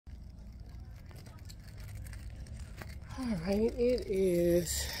Alright, it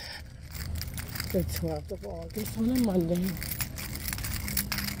is the 12th of August on a Monday.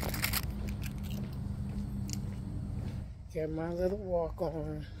 Get my little walk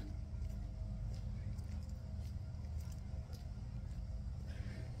on.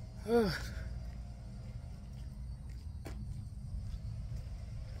 Ugh.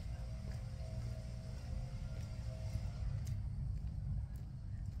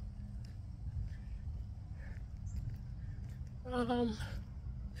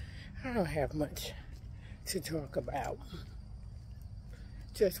 I don't have much to talk about.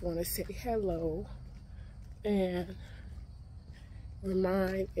 Just want to say hello and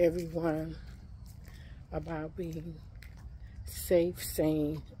remind everyone about being safe,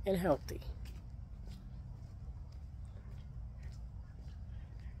 sane, and healthy.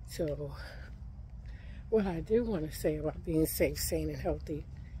 So, what I do want to say about being safe, sane, and healthy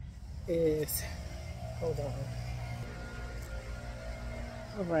is, hold on.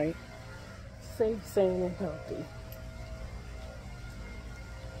 All right, safe, sane, and healthy.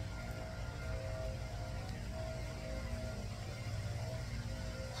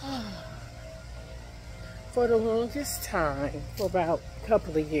 For the longest time, for about a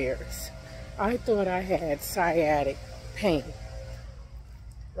couple of years, I thought I had sciatic pain,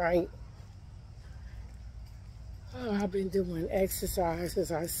 right? Oh, I've been doing exercises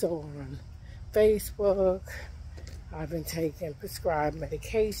I saw on Facebook. I've been taking prescribed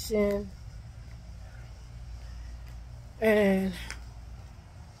medication. And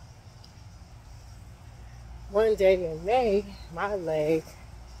one day in May, my right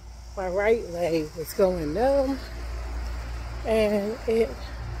leg was going numb and it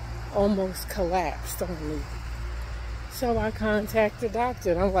almost collapsed on me. So I contacted the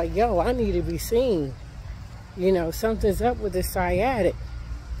doctor and I'm like, yo, I need to be seen. You know, something's up with the sciatic.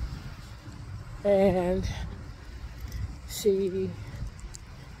 And she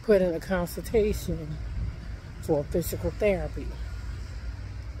put in a consultation for physical therapy.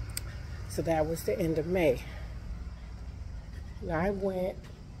 So that was the end of May. And I went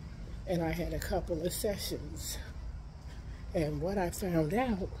and I had a couple of sessions. And what I found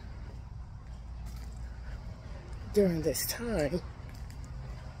out during this time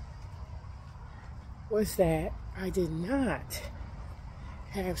was that I did not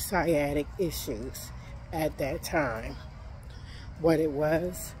have sciatic issues at that time. What it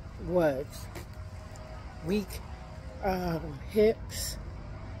was weak hips,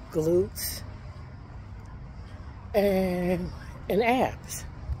 glutes, and abs.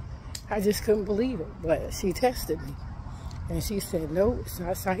 I just couldn't believe it, but she tested me and she said, no, it's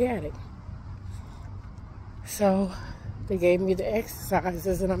not sciatic. So they gave me the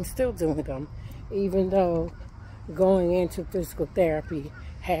exercises and I'm still doing them, even though going into physical therapy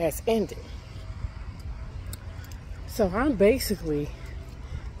has ended. So I'm basically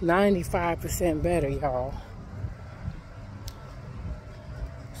 95% better, y'all.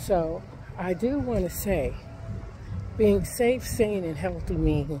 So I do want to say, being safe, sane, and healthy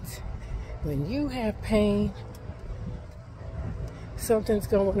means when you have pain, something's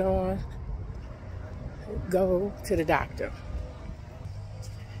going on, go to the doctor.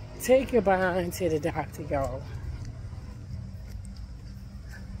 Take your behind to the doctor, y'all.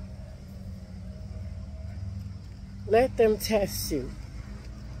 Let them test you,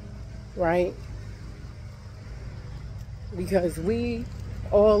 right? Because we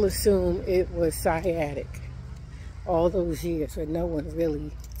all assume it was sciatic all those years, but no one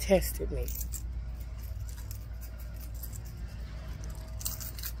really tested me.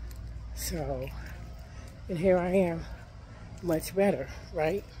 So, and here I am, much better,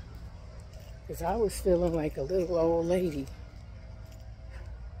 right? Because I was feeling like a little old lady.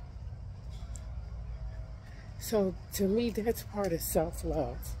 So to me, that's part of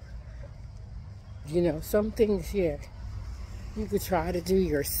self-love. You know, some things, yeah, you could try to do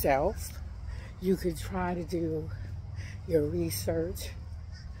yourself. You could try to do your research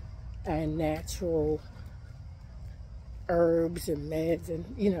and natural herbs and meds and,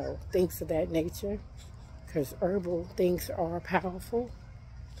 you know, things of that nature. Because herbal things are powerful.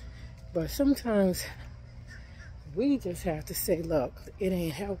 But sometimes we just have to say, look, it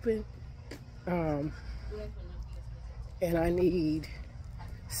ain't helping. And I need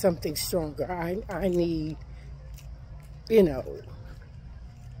something stronger. I need, you know,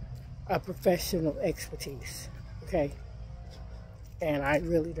 a professional expertise, okay? And I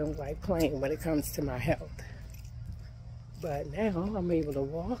really don't like playing when it comes to my health. But now I'm able to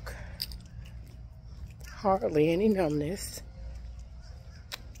walk, hardly any numbness,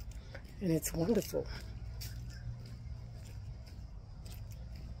 and it's wonderful.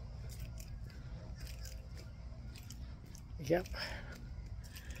 Yep.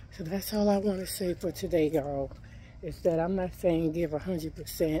 So that's all I want to say for today, y'all. Is that I'm not saying give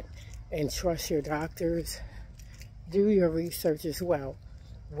 100% and trust your doctors. Do your research as well.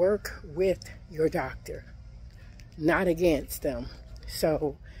 Work with your doctor, not against them.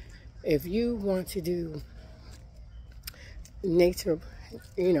 So if you want to do natural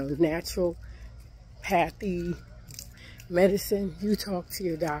pathy medicine, you talk to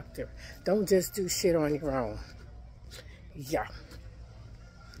your doctor. Don't just do shit on your own. Yeah.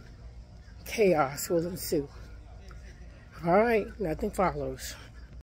 Chaos will ensue. All right, nothing follows.